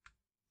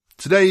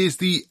Today is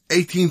the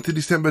 18th of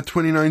December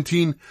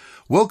 2019.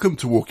 Welcome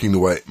to Walking the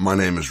Way. My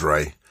name is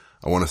Ray.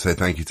 I want to say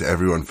thank you to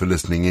everyone for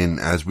listening in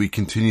as we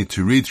continue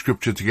to read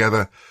scripture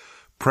together,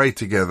 pray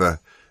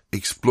together,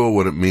 explore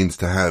what it means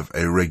to have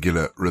a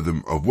regular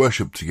rhythm of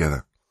worship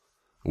together.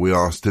 We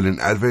are still in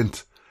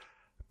Advent,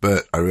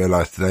 but I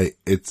realize today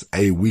it's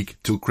a week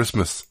till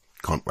Christmas.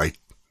 Can't wait.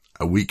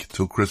 A week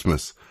till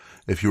Christmas.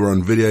 If you were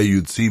on video,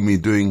 you'd see me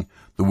doing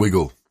the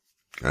wiggle,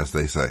 as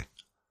they say.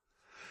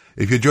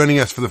 If you're joining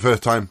us for the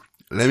first time,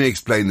 let me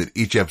explain that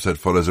each episode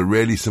follows a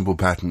really simple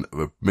pattern of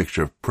a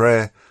mixture of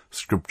prayer,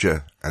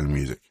 scripture, and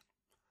music.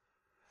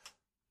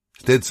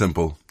 It's dead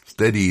simple, it's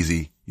dead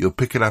easy. You'll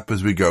pick it up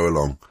as we go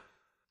along.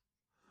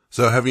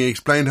 So having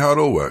explained how it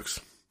all works,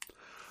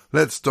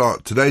 let's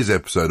start today's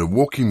episode of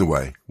Walking the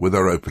Way with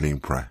our opening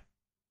prayer.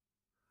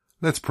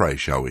 Let's pray,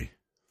 shall we?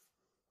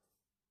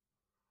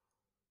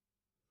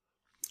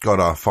 God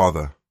our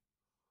Father,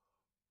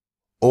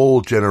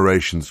 all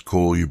generations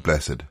call you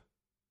blessed.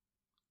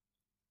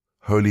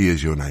 Holy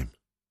is your name.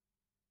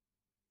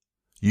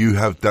 You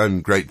have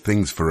done great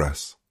things for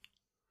us.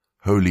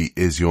 Holy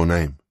is your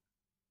name.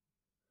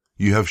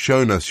 You have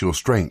shown us your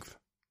strength.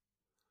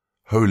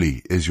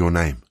 Holy is your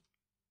name.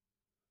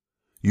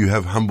 You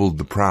have humbled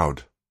the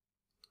proud.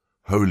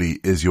 Holy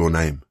is your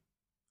name.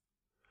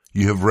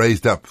 You have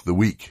raised up the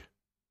weak.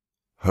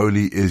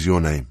 Holy is your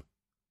name.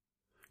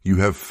 You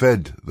have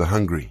fed the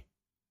hungry.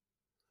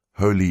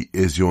 Holy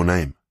is your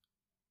name.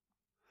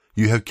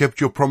 You have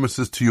kept your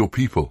promises to your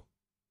people.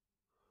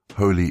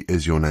 Holy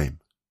is your name.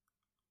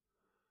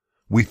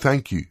 We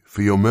thank you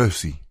for your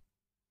mercy.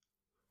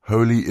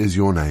 Holy is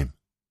your name.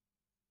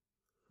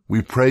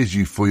 We praise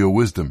you for your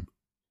wisdom.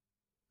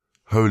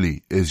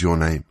 Holy is your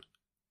name.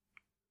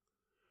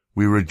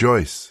 We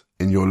rejoice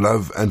in your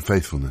love and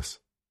faithfulness.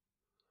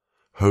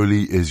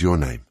 Holy is your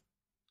name.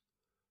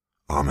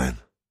 Amen.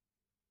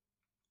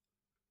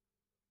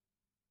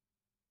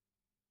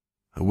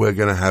 And we're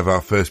going to have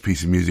our first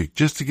piece of music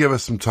just to give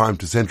us some time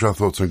to center our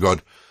thoughts on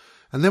God.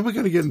 And then we're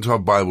going to get into our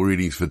Bible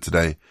readings for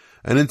today.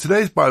 And in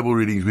today's Bible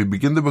readings, we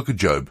begin the book of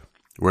Job.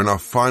 We're in our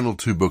final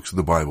two books of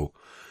the Bible.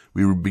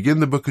 We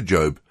begin the book of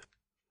Job,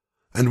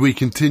 and we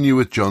continue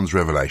with John's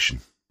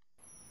Revelation.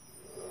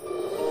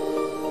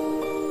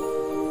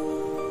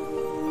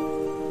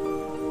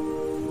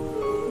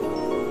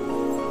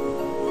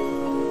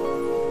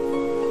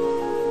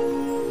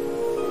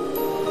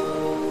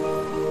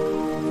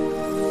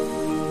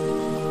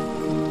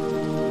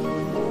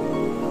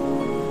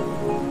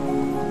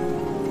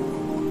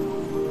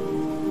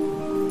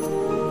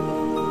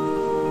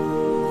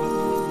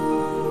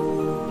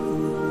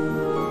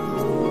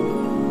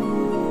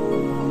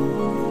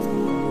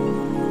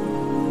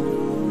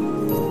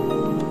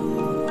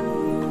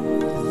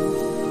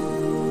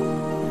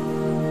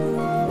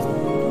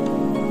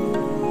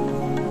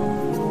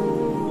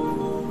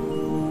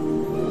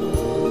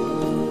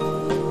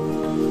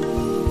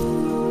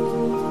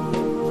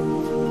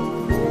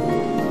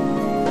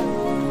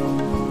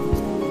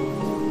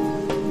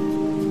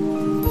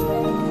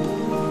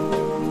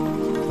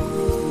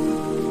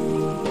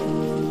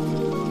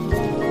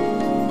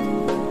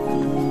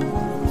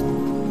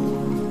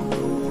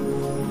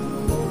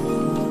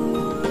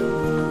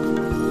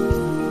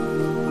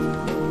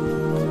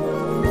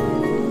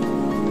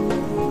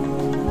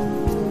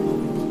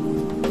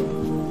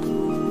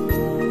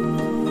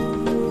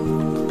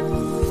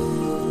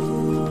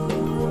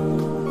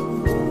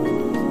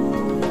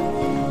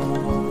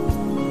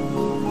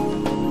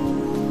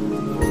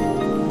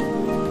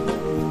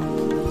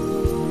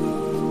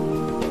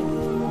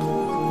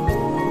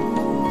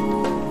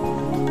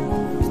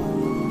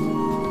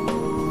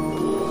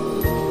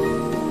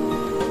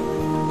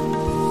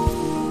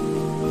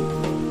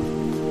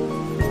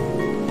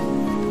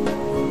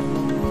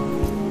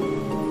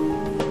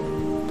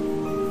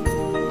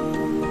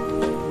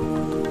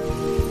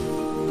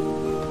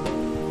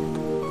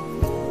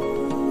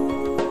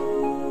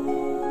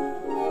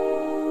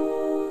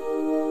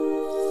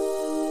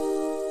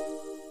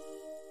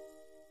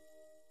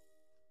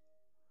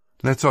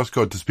 Let's ask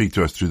God to speak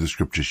to us through the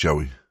scriptures, shall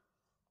we?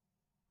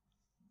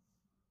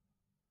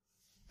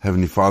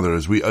 Heavenly Father,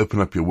 as we open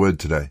up your word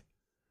today,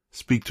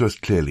 speak to us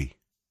clearly.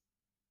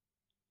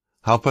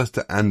 Help us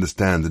to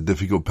understand the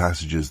difficult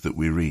passages that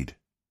we read.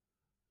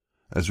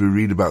 As we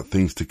read about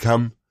things to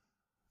come,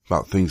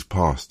 about things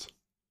past,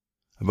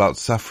 about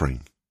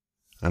suffering,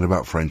 and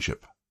about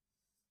friendship.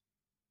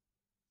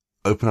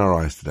 Open our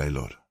eyes today,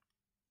 Lord.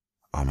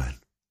 Amen.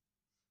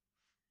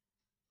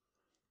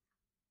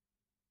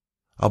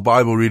 Our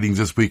Bible readings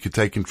this week are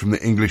taken from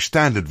the English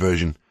Standard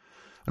Version,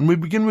 and we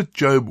begin with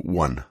Job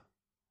 1.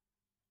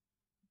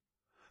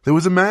 There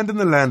was a man in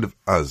the land of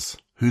Uz,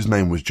 whose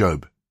name was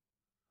Job.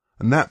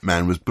 And that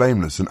man was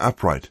blameless and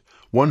upright,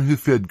 one who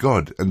feared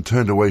God and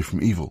turned away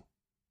from evil.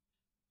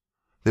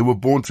 There were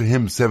born to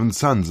him 7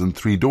 sons and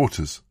 3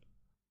 daughters.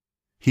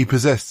 He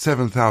possessed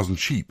 7,000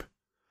 sheep,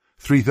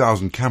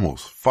 3,000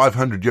 camels,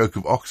 500 yoke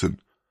of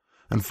oxen,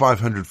 and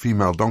 500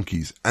 female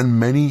donkeys, and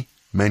many,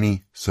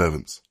 many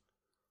servants.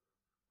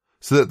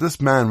 so that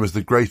this man was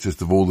the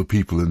greatest of all the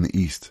people in the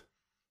East.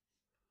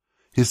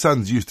 His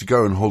sons used to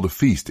go and hold a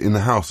feast in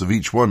the house of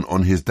each one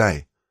on his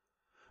day,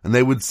 and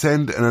they would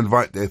send and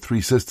invite their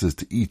 3 sisters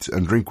to eat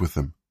and drink with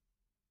them.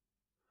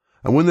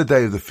 And when the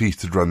day of the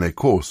feast had run their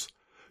course,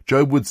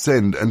 Job would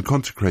send and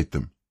consecrate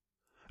them,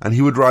 and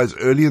he would rise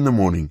early in the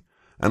morning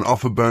and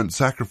offer burnt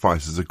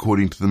sacrifices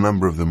according to the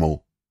number of them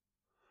all.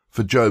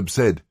 For Job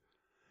said,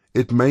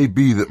 "It may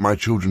be that my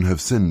children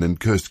have sinned and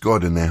cursed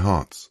God in their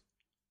hearts."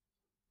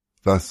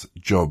 Thus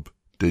Job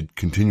did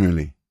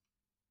continually.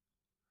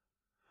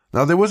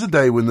 Now there was a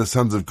day when the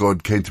sons of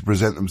God came to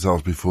present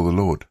themselves before the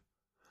Lord,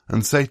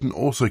 and Satan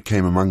also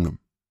came among them.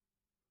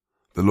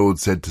 The Lord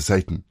said to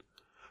Satan,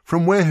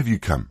 "From where have you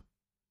come?"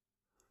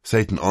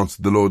 Satan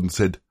answered the Lord and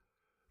said,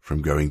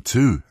 "From going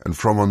to and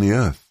from on the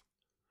earth,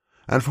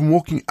 and from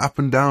walking up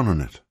and down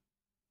on it."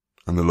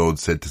 And the Lord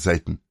said to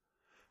Satan,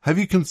 "Have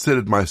you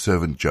considered my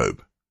servant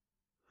Job,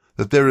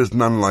 that there is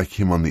none like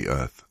him on the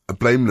earth, a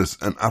blameless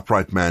and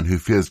upright man who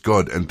fears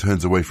God and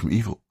turns away from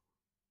evil?"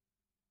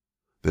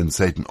 Then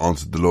Satan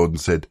answered the Lord and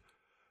said,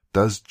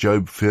 "Does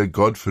Job fear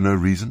God for no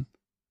reason?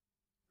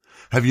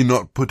 Have you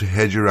not put a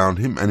hedge around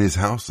him and his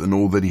house and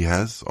all that he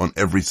has on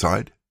every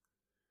side?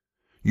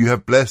 You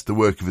have blessed the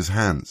work of his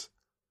hands,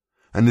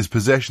 and his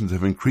possessions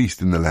have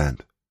increased in the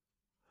land.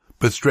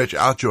 But stretch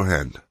out your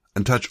hand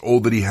and touch all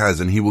that he has,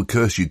 and he will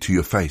curse you to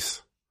your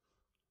face."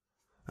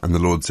 And the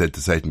Lord said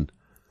to Satan,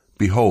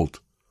 "Behold,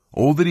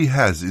 all that he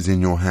has is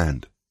in your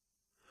hand.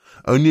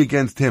 Only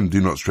against him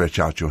do not stretch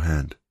out your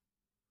hand."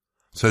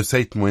 So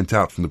Satan went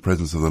out from the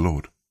presence of the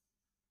Lord.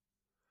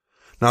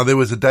 Now there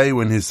was a day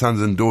when his sons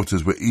and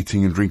daughters were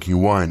eating and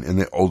drinking wine in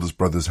their oldest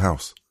brother's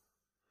house.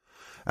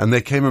 And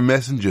there came a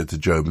messenger to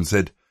Job and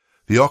said,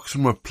 "The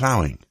oxen were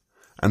ploughing,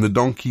 and the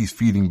donkeys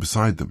feeding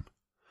beside them,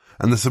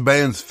 and the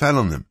Sabaeans fell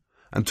on them,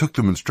 and took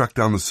them and struck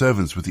down the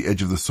servants with the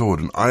edge of the sword,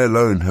 and I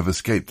alone have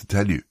escaped to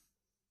tell you."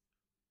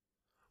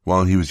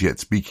 While he was yet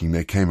speaking,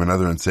 there came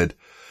another and said,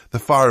 "The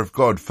fire of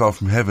God fell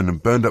from heaven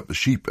and burned up the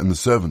sheep and the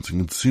servants and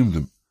consumed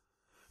them,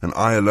 and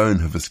I alone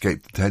have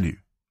escaped to tell you."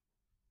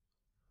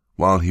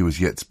 While he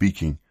was yet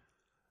speaking,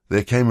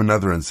 there came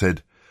another and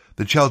said,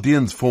 "The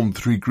Chaldeans formed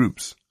 3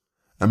 groups,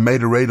 and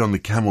made a raid on the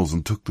camels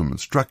and took them, and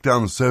struck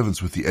down the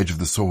servants with the edge of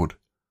the sword,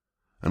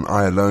 and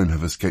I alone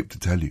have escaped to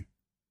tell you."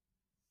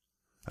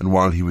 And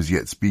while he was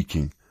yet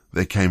speaking,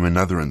 there came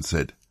another and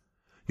said,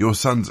 "Your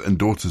sons and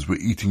daughters were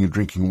eating and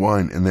drinking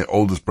wine in their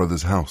oldest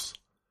brother's house.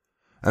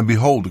 And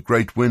behold, a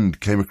great wind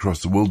came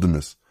across the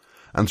wilderness,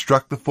 and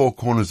struck the 4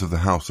 corners of the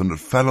house, and it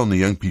fell on the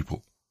young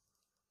people,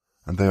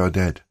 and they are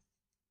dead,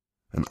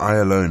 and I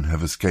alone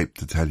have escaped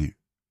to tell you."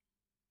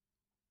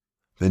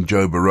 Then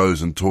Job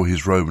arose and tore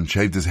his robe and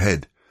shaved his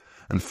head,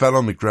 and fell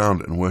on the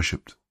ground and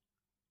worshipped.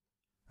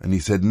 And he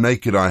said,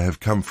 "Naked I have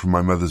come from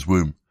my mother's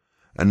womb,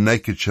 and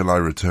naked shall I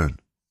return.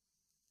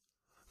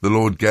 The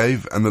Lord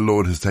gave, and the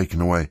Lord has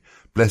taken away.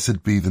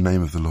 Blessed be the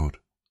name of the Lord."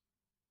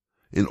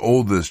 In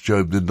all this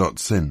Job did not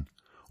sin,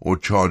 or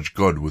charge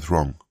God with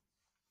wrong.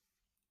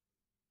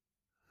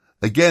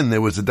 Again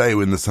there was a day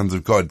when the sons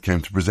of God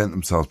came to present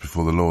themselves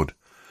before the Lord,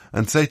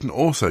 and Satan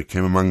also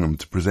came among them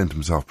to present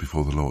himself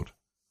before the Lord.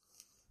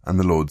 And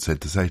the Lord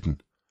said to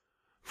Satan,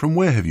 "From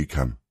where have you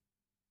come?"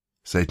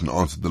 Satan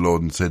answered the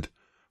Lord and said,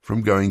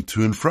 "From going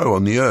to and fro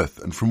on the earth,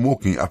 and from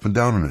walking up and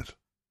down on it."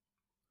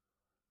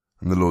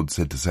 And the Lord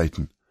said to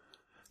Satan,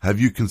 "Have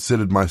you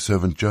considered my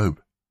servant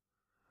Job,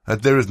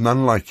 that there is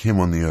none like him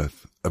on the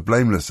earth, a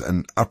blameless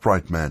and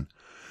upright man,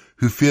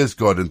 who fears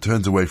God and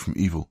turns away from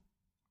evil?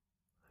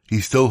 He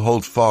still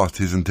holds fast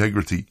his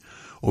integrity,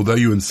 although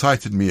you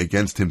incited me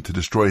against him to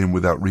destroy him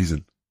without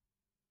reason."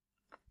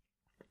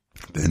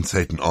 Then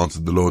Satan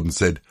answered the Lord and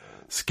said,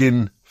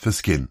 "Skin for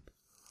skin.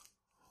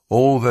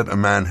 All that a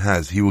man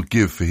has he will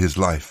give for his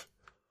life.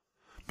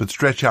 But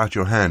stretch out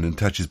your hand and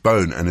touch his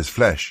bone and his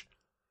flesh,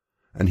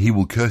 and he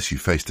will curse you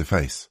face to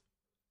face."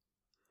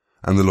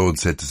 And the Lord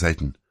said to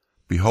Satan,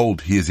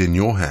 "Behold, he is in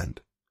your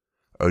hand.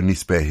 Only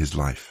spare his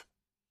life."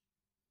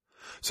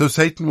 So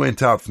Satan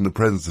went out from the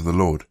presence of the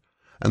Lord,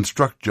 and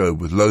struck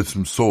Job with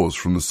loathsome sores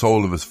from the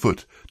sole of his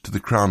foot to the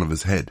crown of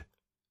his head.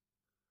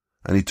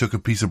 And he took a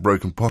piece of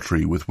broken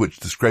pottery with which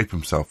to scrape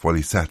himself while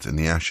he sat in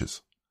the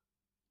ashes.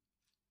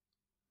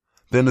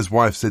 Then his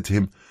wife said to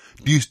him,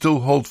 "Do you still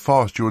hold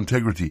fast your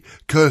integrity?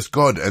 Curse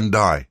God and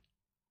die."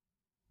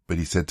 But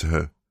he said to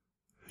her,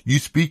 "You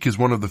speak as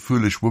one of the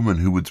foolish women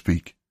who would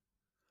speak.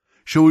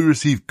 Shall we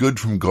receive good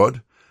from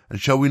God,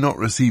 and shall we not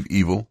receive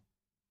evil?"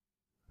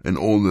 In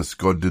all this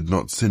God did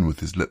not sin with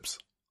his lips.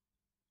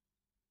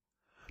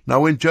 Now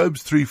when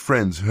Job's 3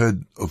 friends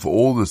heard of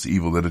all this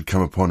evil that had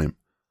come upon him,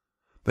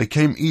 they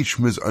came each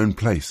from his own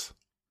place: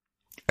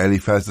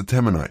 Eliphaz the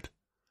Temanite,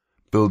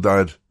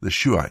 Bildad the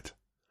Shuhite,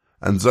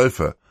 and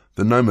Zophar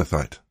the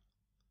Nomathite.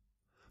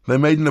 They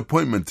made an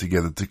appointment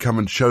together to come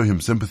and show him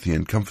sympathy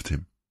and comfort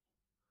him.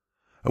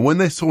 And when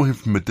they saw him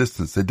from a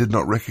distance, they did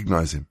not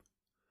recognize him.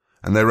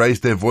 And they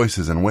raised their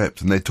voices and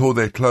wept, and they tore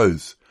their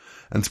clothes,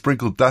 and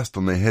sprinkled dust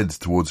on their heads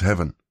towards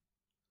heaven.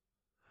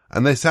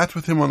 And they sat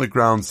with him on the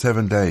ground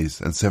 7 days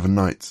and 7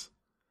 nights,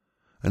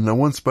 and no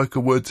one spoke a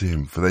word to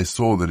him, for they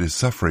saw that his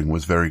suffering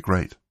was very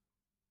great.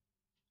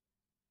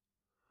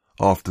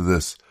 After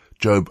this,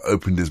 Job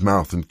opened his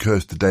mouth and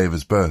cursed the day of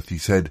his birth. He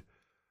said,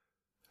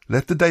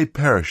 "Let the day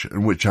perish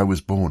in which I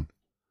was born,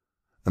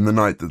 and the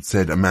night that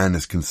said, a man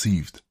is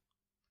conceived.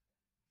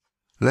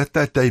 Let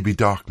that day be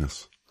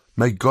darkness.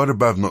 May God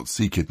above not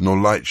seek it, nor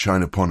light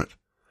shine upon it.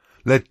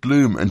 Let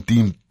gloom and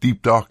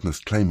deep darkness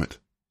claim it.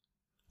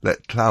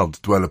 Let clouds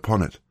dwell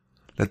upon it.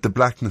 Let the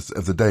blackness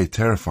of the day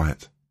terrify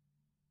it.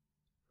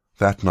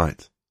 That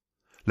night,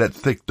 let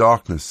thick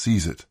darkness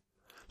seize it.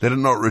 Let it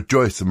not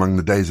rejoice among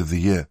the days of the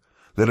year.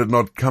 Let it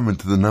not come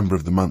into the number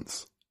of the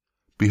months.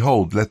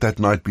 Behold, let that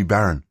night be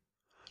barren.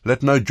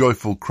 Let no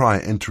joyful cry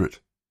enter it.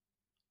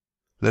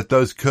 Let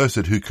those curse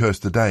it who curse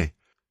the day,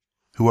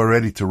 who are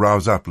ready to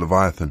rouse up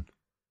Leviathan.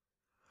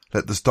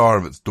 Let the star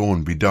of its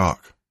dawn be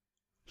dark.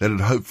 Let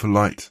it hope for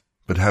light,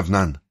 but have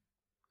none,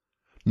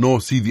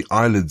 nor see the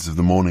eyelids of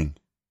the morning,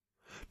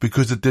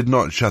 because it did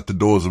not shut the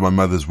doors of my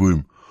mother's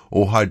womb,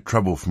 or hide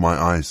trouble from my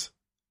eyes.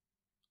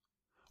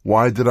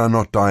 Why did I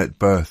not die at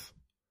birth,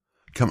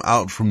 come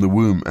out from the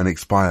womb and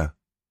expire?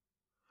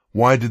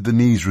 Why did the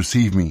knees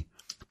receive me,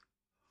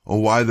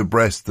 or why the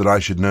breast that I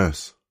should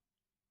nurse?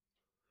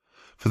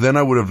 For then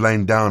I would have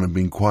lain down and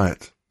been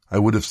quiet. I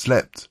would have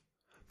slept.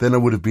 Then I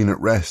would have been at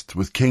rest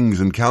with kings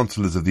and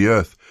counselors of the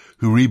earth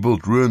who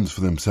rebuilt ruins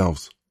for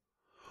themselves,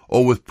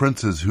 or with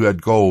princes who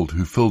had gold,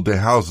 who filled their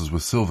houses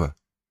with silver.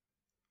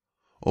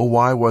 Or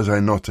why was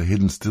I not a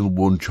hidden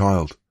stillborn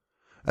child,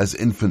 as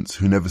infants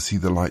who never see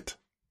the light?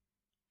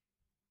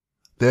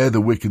 There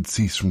the wicked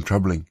cease from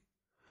troubling,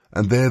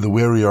 and there the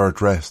weary are at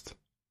rest.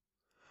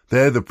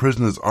 There the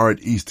prisoners are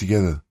at ease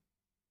together.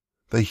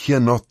 They hear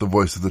not the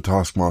voice of the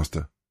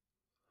taskmaster.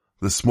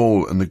 The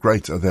small and the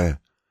great are there,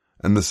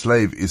 and the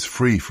slave is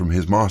free from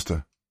his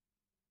master.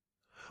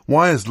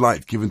 Why is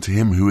light given to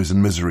him who is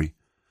in misery,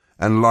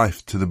 and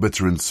life to the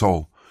bitter in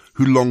soul,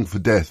 who long for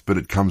death, but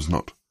it comes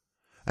not,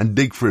 and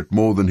dig for it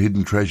more than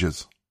hidden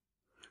treasures,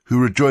 who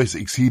rejoice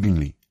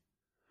exceedingly,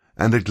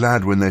 and are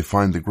glad when they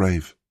find the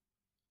grave?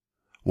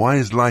 Why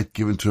is light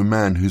given to a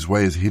man whose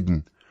way is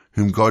hidden,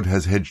 whom God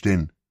has hedged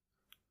in?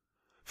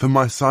 For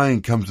my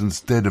sighing comes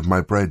instead of my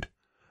bread,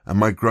 and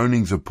my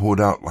groanings are poured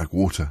out like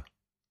water.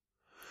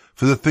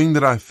 For the thing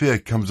that I fear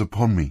comes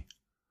upon me,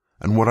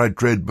 and what I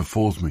dread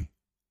befalls me.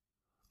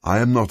 I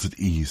am not at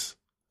ease,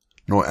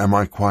 nor am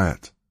I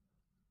quiet.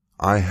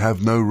 I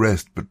have no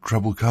rest, but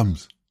trouble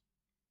comes."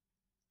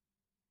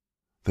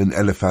 Then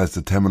Eliphaz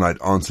the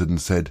Temanite answered and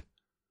said,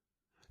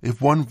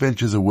 "If one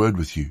ventures a word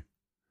with you,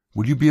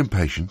 will you be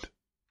impatient?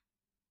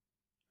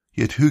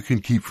 Yet who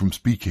can keep from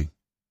speaking?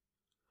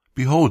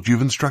 Behold,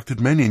 you've instructed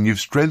many, and you've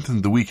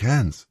strengthened the weak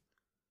hands.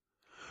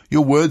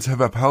 Your words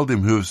have upheld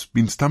him who has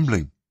been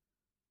stumbling,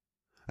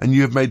 and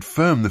you have made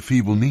firm the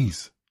feeble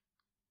knees.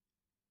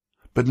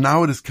 But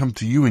now it has come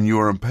to you, and you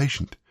are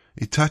impatient.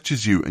 It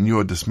touches you, and you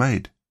are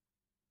dismayed.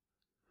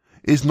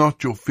 Is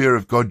not your fear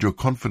of God your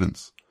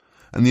confidence,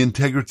 and the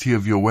integrity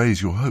of your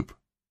ways your hope?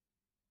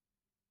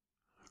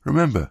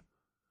 Remember,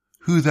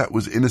 who that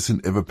was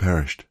innocent ever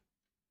perished?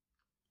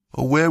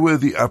 Or where were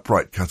the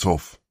upright cut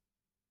off?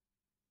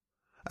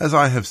 As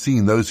I have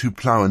seen, those who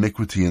plough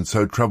iniquity and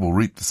sow trouble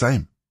reap the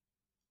same.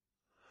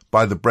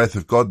 By the breath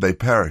of God they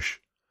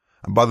perish,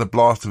 and by the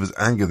blast of his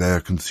anger they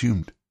are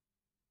consumed.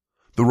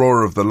 The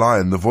roar of the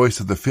lion, the voice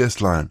of the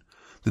fierce lion,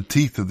 the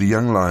teeth of the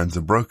young lions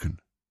are broken.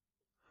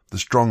 The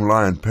strong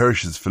lion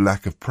perishes for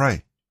lack of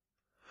prey,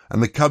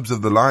 and the cubs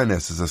of the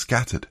lionesses are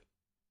scattered.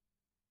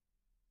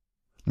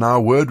 Now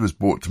a word was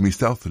brought to me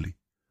stealthily.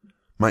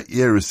 My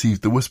ear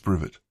received the whisper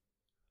of it,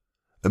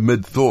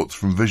 amid thoughts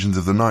from visions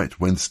of the night,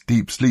 when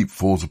deep sleep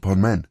falls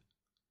upon men.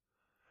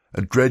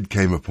 A dread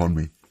came upon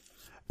me,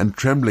 and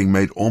trembling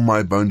made all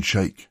my bones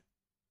shake.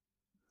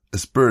 A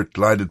spirit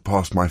glided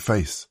past my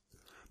face.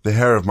 The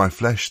hair of my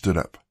flesh stood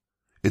up.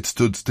 It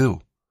stood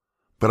still,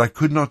 but I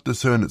could not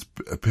discern its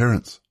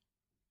appearance.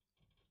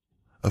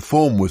 A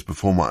form was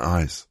before my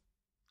eyes.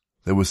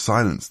 There was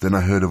silence, then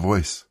I heard a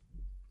voice.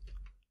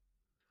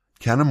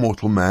 Can a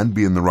mortal man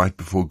be in the right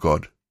before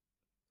God?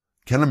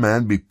 Can a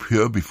man be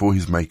pure before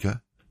his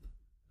Maker?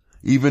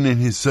 Even in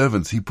his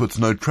servants he puts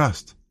no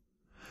trust,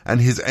 and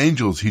his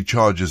angels he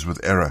charges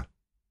with error.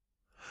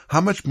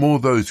 How much more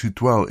those who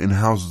dwell in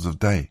houses of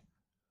day,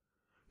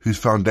 whose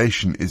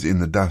foundation is in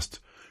the dust,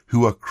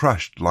 who are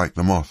crushed like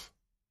the moth.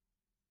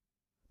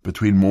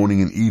 Between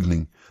morning and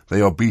evening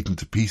they are beaten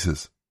to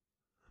pieces.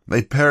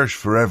 They perish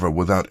forever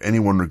without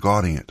anyone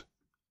regarding it.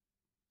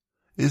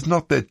 Is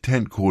not their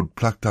tent cord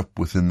plucked up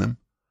within them?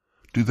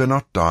 Do they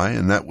not die,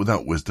 and that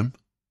without wisdom?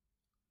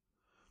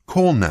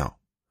 Call now.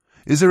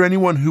 Is there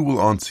anyone who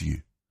will answer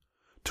you?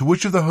 To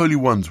which of the holy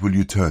ones will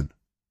you turn?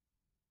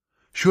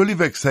 Surely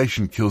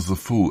vexation kills the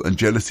fool, and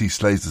jealousy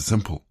slays the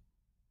simple.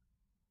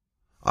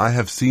 I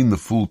have seen the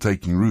fool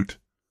taking root,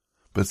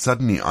 but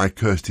suddenly I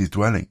cursed his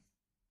dwelling.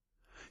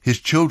 His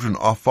children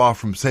are far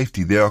from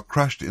safety, they are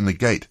crushed in the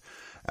gate,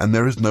 and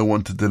there is no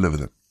one to deliver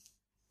them.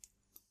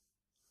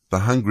 The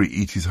hungry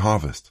eat his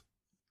harvest,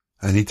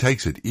 and he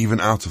takes it even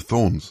out of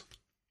thorns.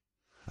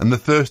 and the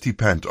thirsty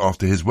pant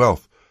after his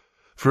wealth.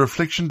 For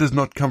affliction does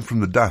not come from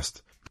the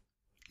dust,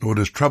 nor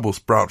does trouble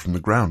sprout from the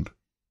ground.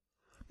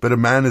 But a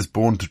man is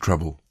born to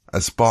trouble,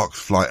 as sparks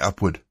fly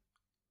upward.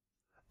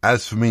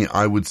 As for me,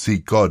 I would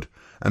seek God,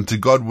 and to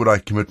God would I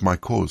commit my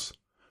cause,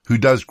 who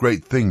does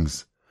great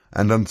things,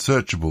 and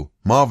unsearchable,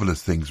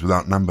 marvelous things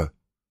without number.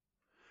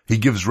 He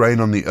gives rain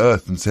on the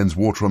earth and sends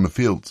water on the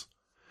fields.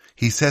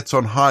 He sets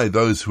on high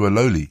those who are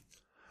lowly,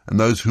 and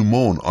those who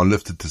mourn are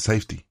lifted to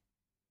safety.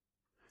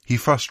 He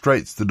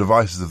frustrates the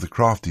devices of the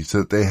crafty so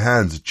that their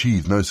hands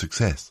achieve no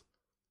success.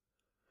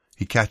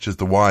 He catches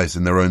the wise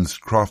in their own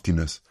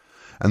craftiness,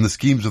 and the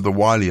schemes of the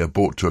wily are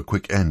brought to a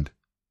quick end.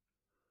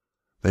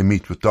 They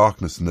meet with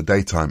darkness in the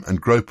daytime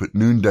and grope at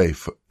noonday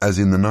as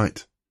in the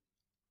night.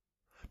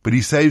 But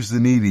he saves the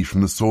needy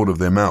from the sword of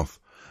their mouth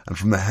and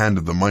from the hand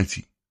of the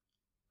mighty.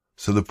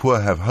 So the poor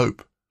have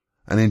hope,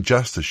 and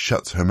injustice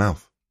shuts her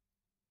mouth.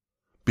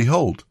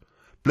 Behold,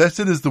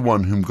 blessed is the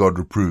one whom God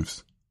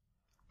reproves.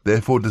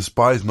 Therefore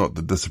despise not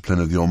the discipline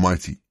of the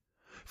Almighty,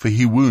 for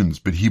he wounds,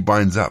 but he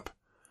binds up.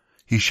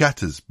 He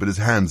shatters, but his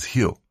hands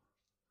heal.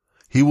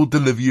 He will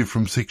deliver you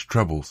from 6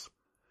 troubles.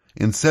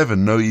 In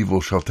 7 no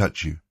evil shall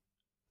touch you.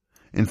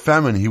 In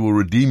famine he will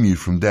redeem you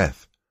from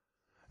death,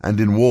 and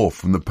in war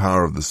from the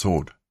power of the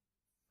sword.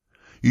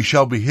 You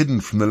shall be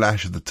hidden from the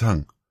lash of the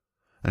tongue,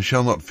 and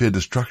shall not fear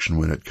destruction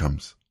when it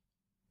comes.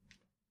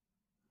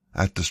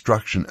 At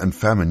destruction and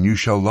famine you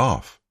shall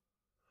laugh,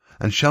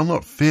 and shall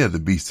not fear the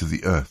beasts of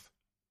the earth.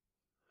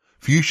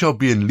 For you shall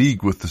be in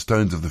league with the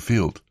stones of the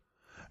field,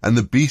 and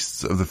the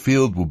beasts of the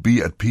field will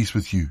be at peace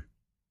with you.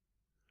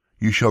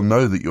 You shall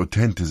know that your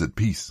tent is at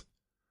peace,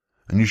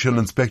 and you shall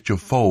inspect your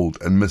fold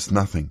and miss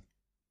nothing.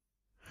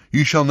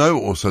 You shall know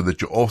also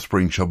that your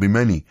offspring shall be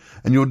many,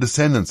 and your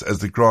descendants as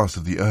the grass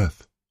of the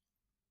earth.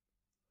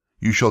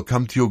 You shall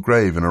come to your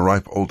grave in a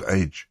ripe old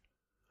age,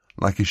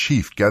 like a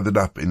sheaf gathered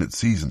up in its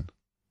season.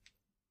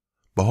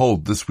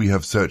 Behold, this we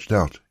have searched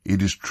out,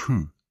 it is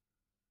true.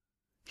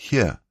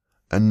 Hear,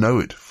 and know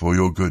it for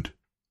your good.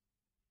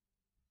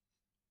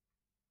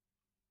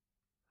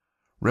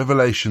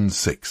 Revelation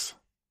 6.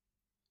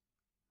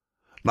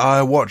 Now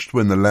I watched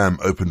when the Lamb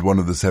opened one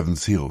of the 7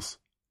 seals,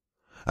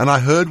 and I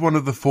heard one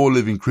of the 4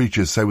 living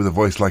creatures say with a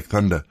voice like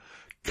thunder,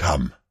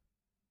 Come.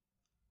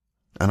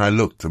 And I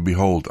looked, and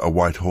behold, a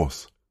white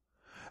horse,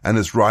 and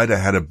its rider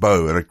had a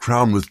bow, and a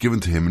crown was given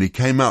to him, and he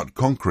came out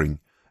conquering,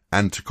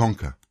 and to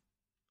conquer.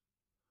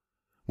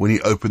 When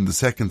he opened the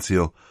 2nd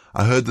seal,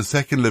 I heard the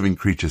 2nd living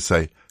creature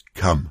say,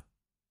 Come.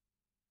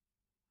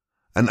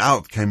 And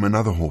out came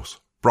another horse,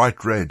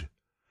 bright red.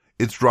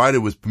 Its rider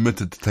was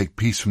permitted to take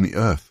peace from the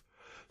earth,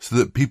 so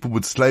that people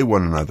would slay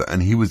one another,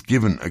 and he was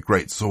given a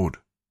great sword.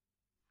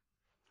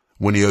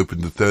 When he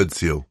opened the 3rd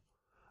seal,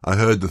 I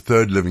heard the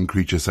 3rd living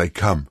creature say,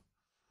 Come.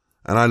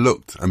 And I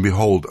looked, and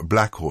behold, a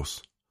black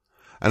horse,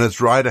 and its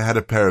rider had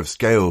a pair of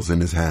scales in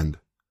his hand.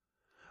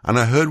 And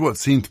I heard what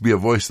seemed to be a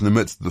voice in the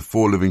midst of the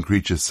 4 living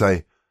creatures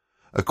say,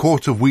 A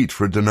quart of wheat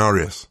for a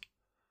denarius,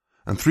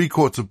 and 3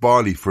 quarts of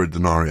barley for a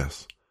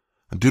denarius,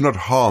 and do not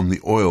harm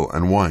the oil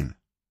and wine.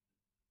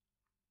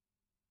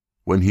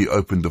 When he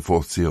opened the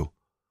 4th seal,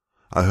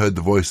 I heard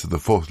the voice of the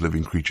 4th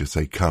living creature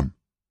say, Come.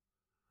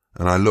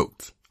 And I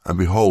looked, and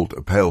behold,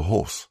 a pale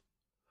horse,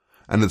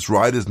 and its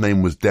rider's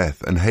name was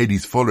Death, and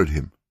Hades followed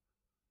him.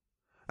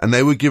 And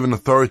they were given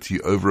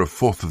authority over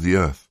 1/4 of the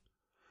earth,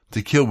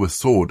 to kill with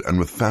sword, and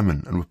with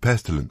famine, and with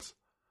pestilence,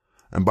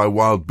 and by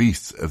wild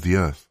beasts of the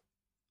earth.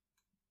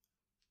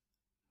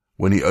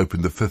 When he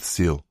opened the 5th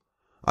seal,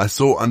 I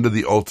saw under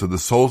the altar the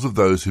souls of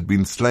those who had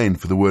been slain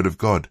for the word of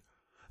God,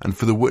 and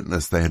for the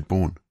witness they had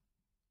borne.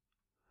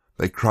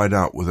 They cried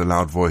out with a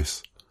loud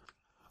voice,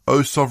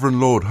 O sovereign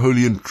Lord,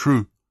 holy and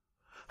true,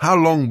 how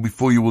long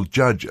before you will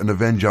judge and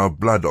avenge our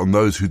blood on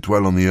those who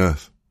dwell on the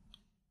earth?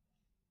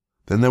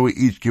 Then they were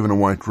each given a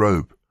white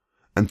robe,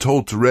 and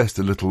told to rest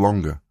a little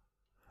longer,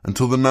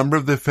 until the number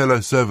of their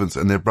fellow servants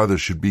and their brothers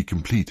should be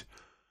complete,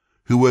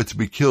 who were to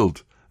be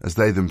killed as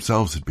they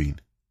themselves had been.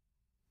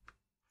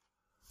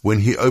 When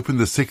he opened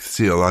the 6th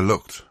seal, I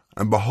looked,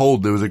 and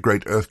behold, there was a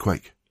great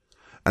earthquake,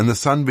 and the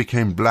sun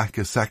became black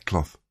as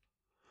sackcloth.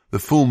 The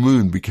full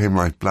moon became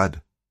like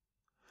blood,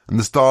 and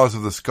the stars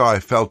of the sky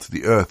fell to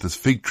the earth as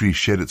fig trees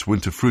shed its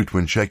winter fruit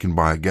when shaken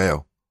by a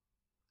gale.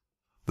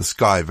 The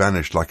sky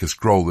vanished like a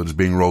scroll that is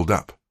being rolled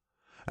up,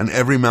 and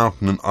every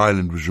mountain and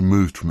island was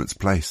removed from its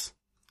place.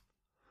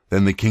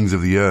 Then the kings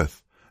of the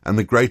earth, and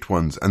the great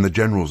ones, and the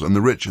generals, and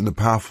the rich and the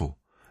powerful,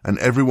 and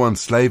everyone,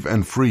 slave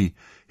and free,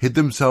 hid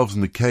themselves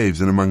in the caves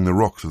and among the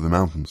rocks of the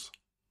mountains,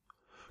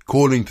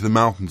 calling to the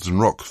mountains and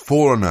rocks,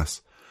 Fall on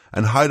us,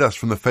 and hide us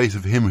from the face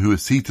of him who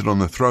is seated on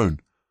the throne,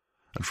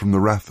 and from the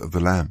wrath of the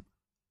Lamb.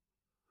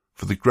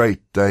 For the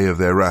great day of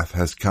their wrath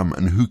has come,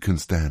 and who can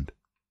stand?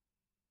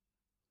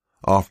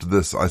 After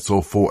this I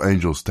saw 4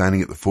 angels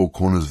standing at the 4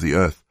 corners of the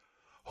earth,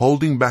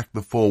 holding back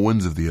the 4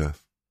 winds of the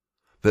earth,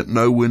 that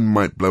no wind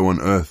might blow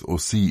on earth or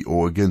sea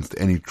or against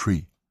any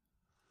tree.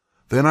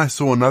 Then I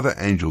saw another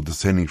angel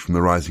descending from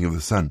the rising of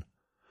the sun,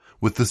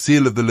 with the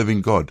seal of the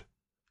living God.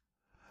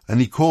 And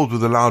he called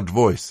with a loud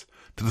voice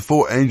To the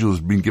 4 angels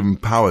had been given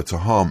power to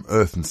harm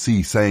earth and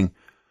sea, saying,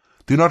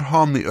 "Do not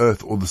harm the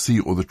earth or the sea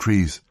or the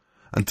trees,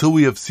 until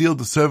we have sealed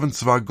the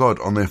servants of our God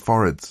on their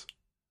foreheads."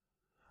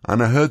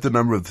 And I heard the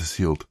number of the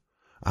sealed,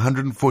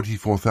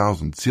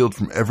 144,000, sealed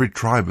from every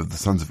tribe of the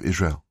sons of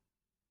Israel.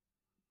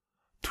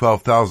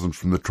 12,000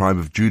 from the tribe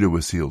of Judah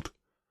were sealed,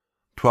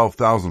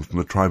 12,000 from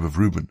the tribe of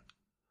Reuben,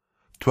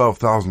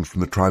 12,000 from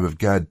the tribe of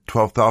Gad,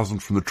 12,000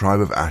 from the tribe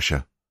of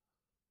Asher,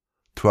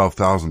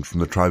 12,000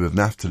 from the tribe of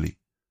Naphtali,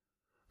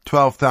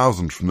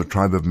 12,000 from the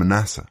tribe of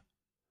Manasseh,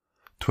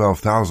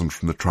 12,000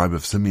 from the tribe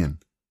of Simeon,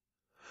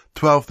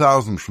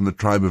 12,000 from the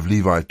tribe of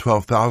Levi,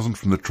 12,000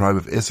 from the tribe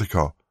of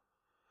Issachar,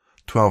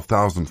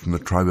 12,000 from the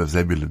tribe of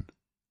Zebulun,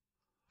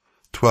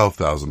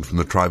 12,000 from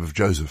the tribe of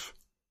Joseph,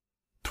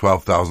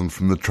 12,000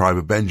 from the tribe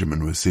of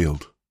Benjamin were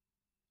sealed.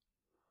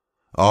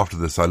 After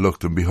this I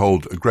looked, and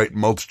behold, a great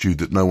multitude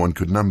that no one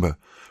could number,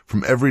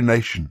 from every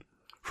nation,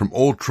 from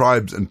all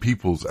tribes and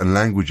peoples and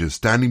languages,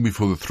 standing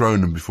before the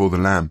throne and before the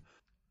Lamb,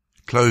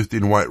 clothed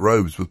in white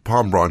robes with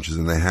palm branches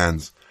in their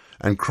hands,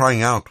 and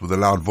crying out with a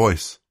loud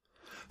voice,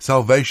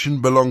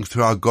 "Salvation belongs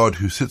to our God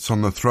who sits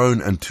on the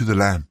throne and to the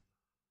Lamb."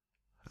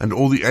 And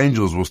all the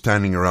angels were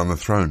standing around the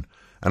throne,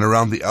 and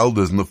around the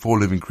elders and the 4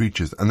 living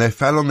creatures, and they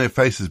fell on their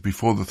faces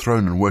before the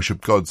throne and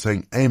worshipped God,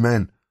 saying,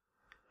 "Amen.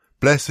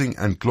 Blessing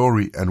and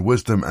glory and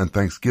wisdom and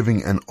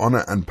thanksgiving and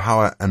honor and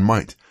power and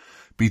might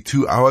be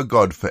to our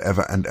God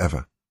forever and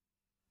ever.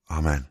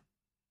 Amen."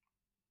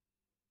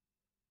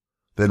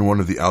 Then one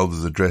of the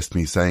elders addressed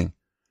me, saying,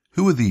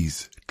 "Who are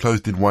these,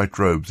 clothed in white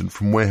robes, and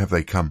from where have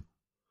they come?"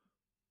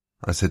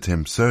 I said to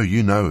him, "Sir,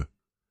 you know."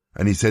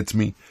 And he said to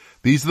me,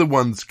 "These are the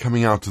ones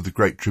coming out of the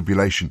great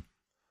tribulation.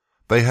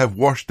 They have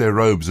washed their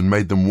robes and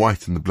made them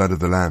white in the blood of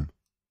the Lamb.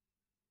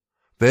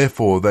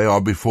 Therefore they are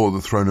before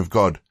the throne of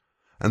God,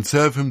 and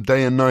serve him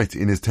day and night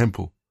in his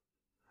temple,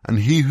 and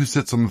he who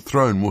sits on the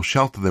throne will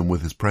shelter them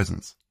with his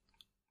presence.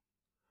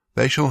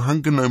 They shall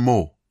hunger no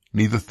more,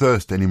 neither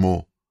thirst any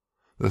more.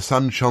 The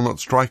sun shall not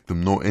strike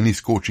them, nor any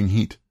scorching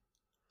heat.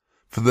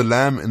 For the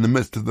Lamb in the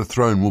midst of the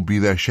throne will be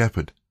their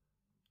shepherd,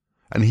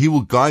 and he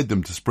will guide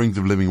them to springs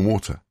of living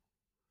water,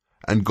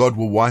 and God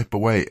will wipe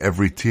away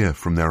every tear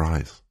from their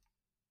eyes."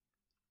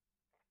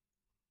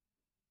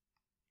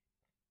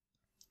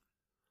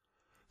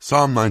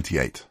 Psalm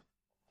 98,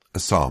 a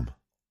psalm.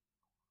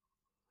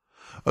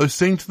 O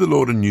sing to the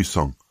Lord a new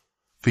song,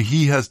 for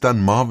he has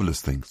done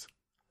marvelous things.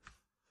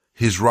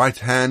 His right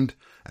hand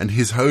and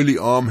his holy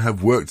arm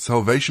have worked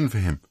salvation for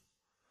him.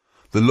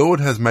 The Lord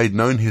has made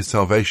known his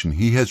salvation.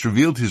 He has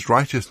revealed his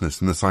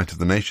righteousness in the sight of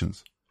the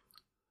nations.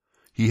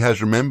 He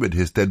has remembered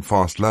his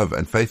steadfast love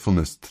and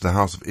faithfulness to the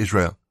house of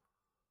Israel.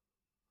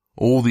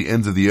 All the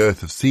ends of the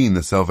earth have seen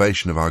the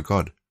salvation of our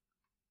God.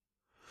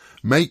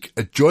 Make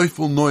a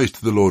joyful noise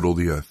to the Lord, all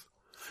the earth.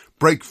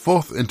 Break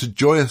forth into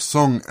joyous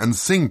song and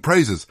sing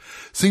praises.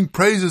 Sing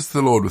praises to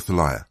the Lord with the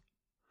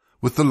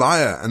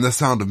lyre and the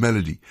sound of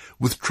melody,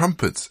 with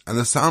trumpets and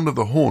the sound of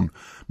the horn.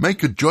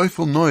 Make a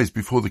joyful noise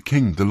before the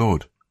King, the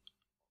Lord.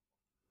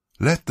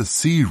 Let the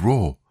sea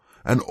roar,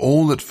 and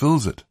all that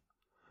fills it,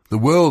 the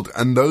world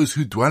and those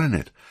who dwell in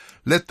it.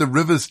 Let the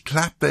rivers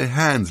clap their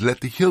hands,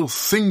 let the hills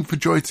sing for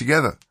joy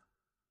together,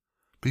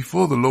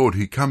 before the Lord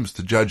who comes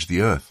to judge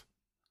the earth.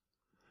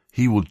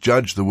 He will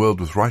judge the world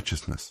with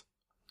righteousness,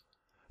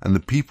 and the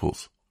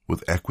peoples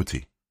with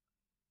equity.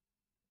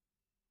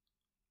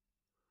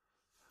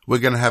 We're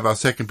going to have our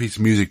second piece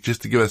of music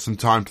just to give us some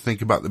time to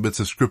think about the bits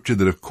of scripture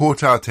that have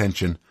caught our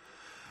attention,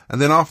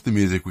 and then after the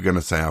music we're going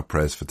to say our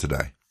prayers for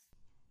today.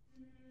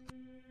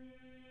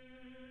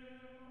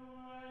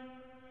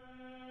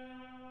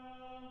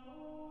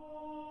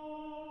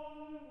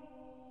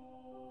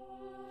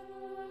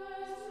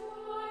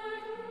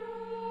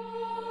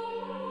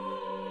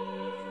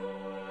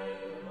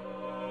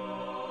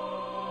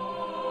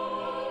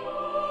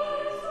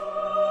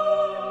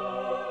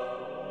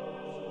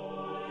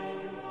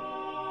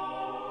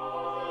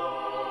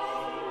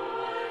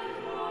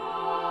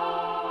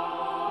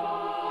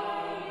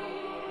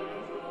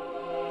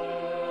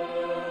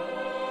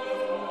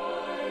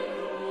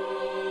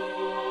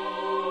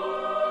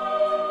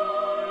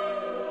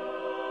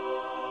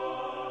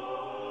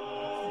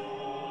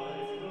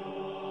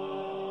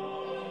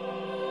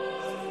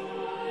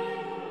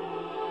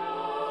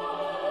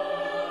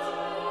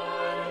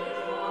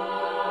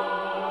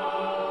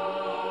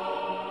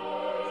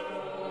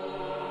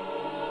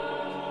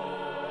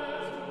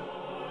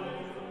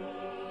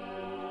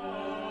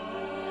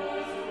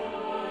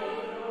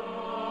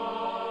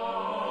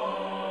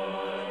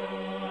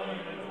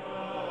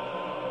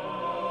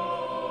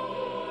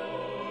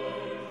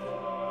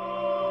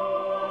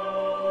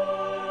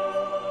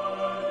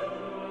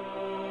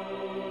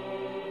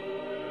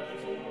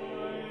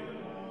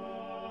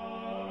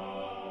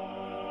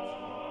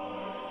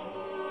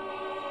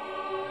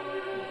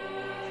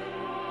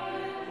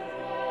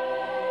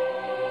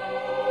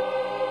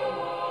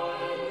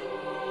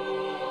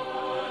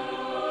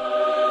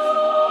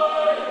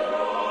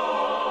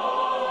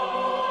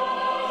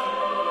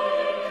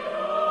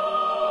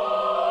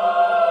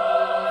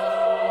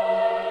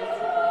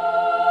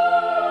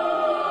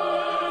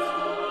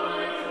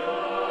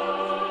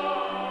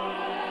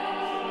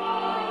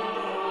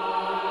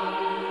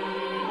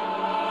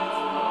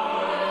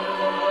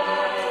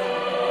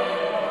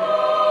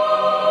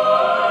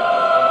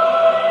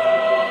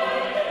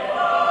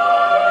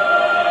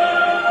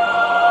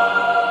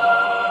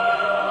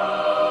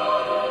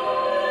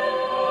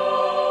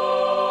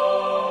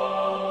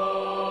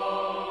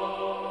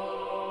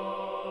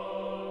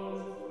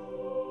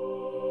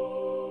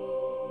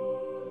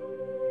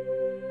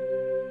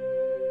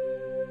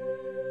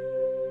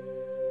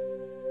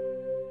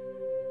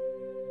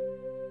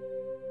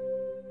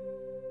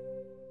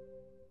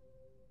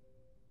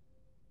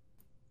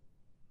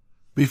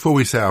 Before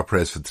we say our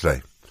prayers for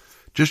today,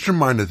 just a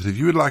reminder that if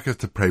you would like us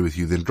to pray with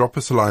you, then drop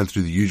us a line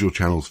through the usual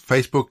channels: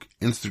 Facebook,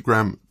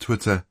 Instagram,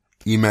 Twitter,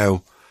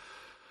 email.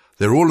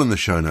 They're all in the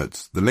show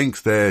notes. The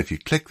link's there. If you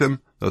click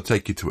them, they'll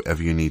take you to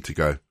wherever you need to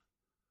go.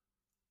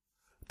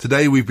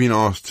 Today we've been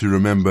asked to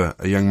remember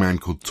a young man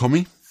called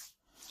Tommy,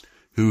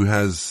 who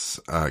has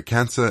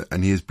cancer,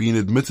 and he has been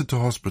admitted to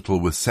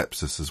hospital with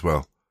sepsis as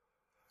well.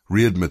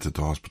 Readmitted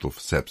to hospital for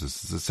sepsis.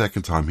 It's the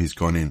second time he's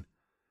gone in.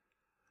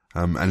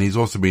 And he's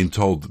also been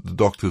told that the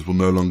doctors will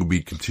no longer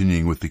be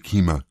continuing with the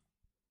chemo.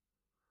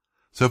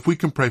 So if we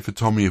can pray for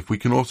Tommy, if we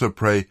can also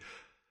pray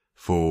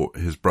for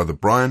his brother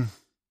Brian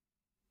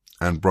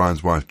and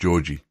Brian's wife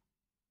Georgie,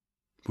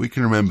 if we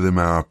can remember them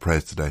in our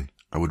prayers today,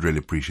 I would really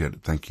appreciate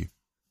it. Thank you.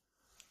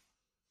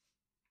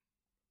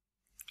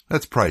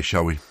 Let's pray,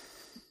 shall we?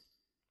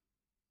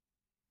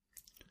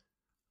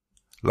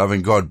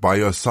 Loving God, by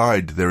your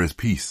side there is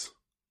peace.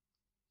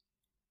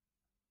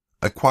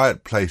 A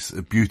quiet place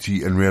of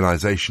beauty and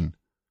realization,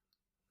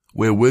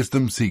 where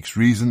wisdom seeks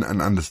reason and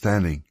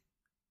understanding,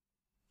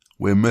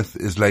 where myth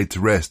is laid to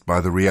rest by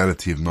the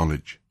reality of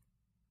knowledge.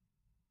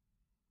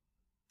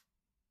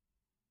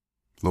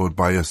 Lord,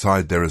 by your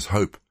side there is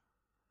hope,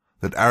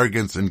 that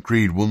arrogance and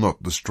greed will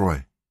not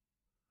destroy,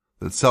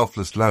 that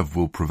selfless love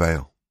will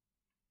prevail.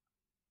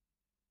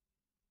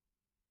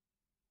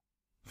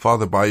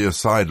 Father, by your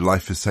side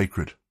life is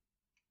sacred,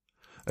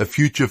 a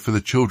future for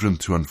the children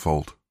to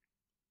unfold.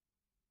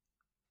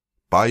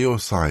 By your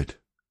side,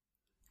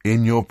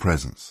 in your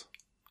presence,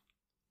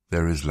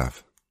 there is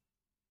love.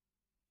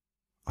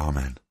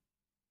 Amen.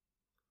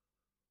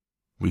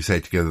 We say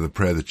together the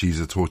prayer that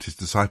Jesus taught his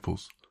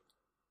disciples.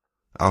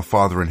 Our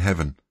Father in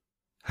heaven,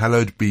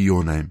 hallowed be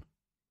your name.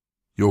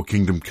 Your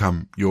kingdom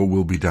come, your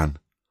will be done,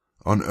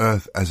 on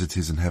earth as it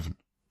is in heaven.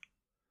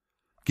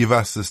 Give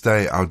us this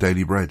day our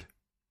daily bread.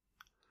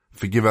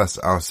 Forgive us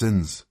our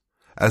sins,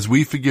 as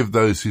we forgive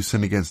those who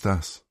sin against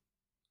us.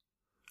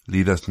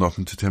 Lead us not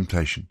into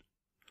temptation,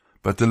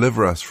 but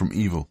deliver us from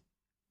evil.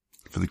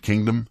 For the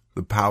kingdom,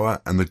 the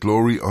power, and the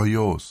glory are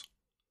yours,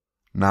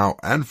 now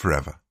and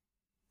forever.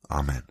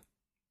 Amen.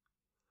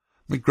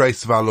 The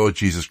grace of our Lord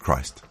Jesus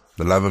Christ,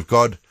 the love of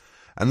God,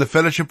 and the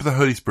fellowship of the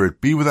Holy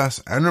Spirit be with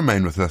us and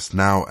remain with us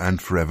now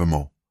and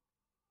forevermore.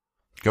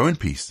 Go in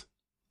peace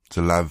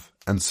to love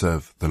and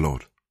serve the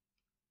Lord.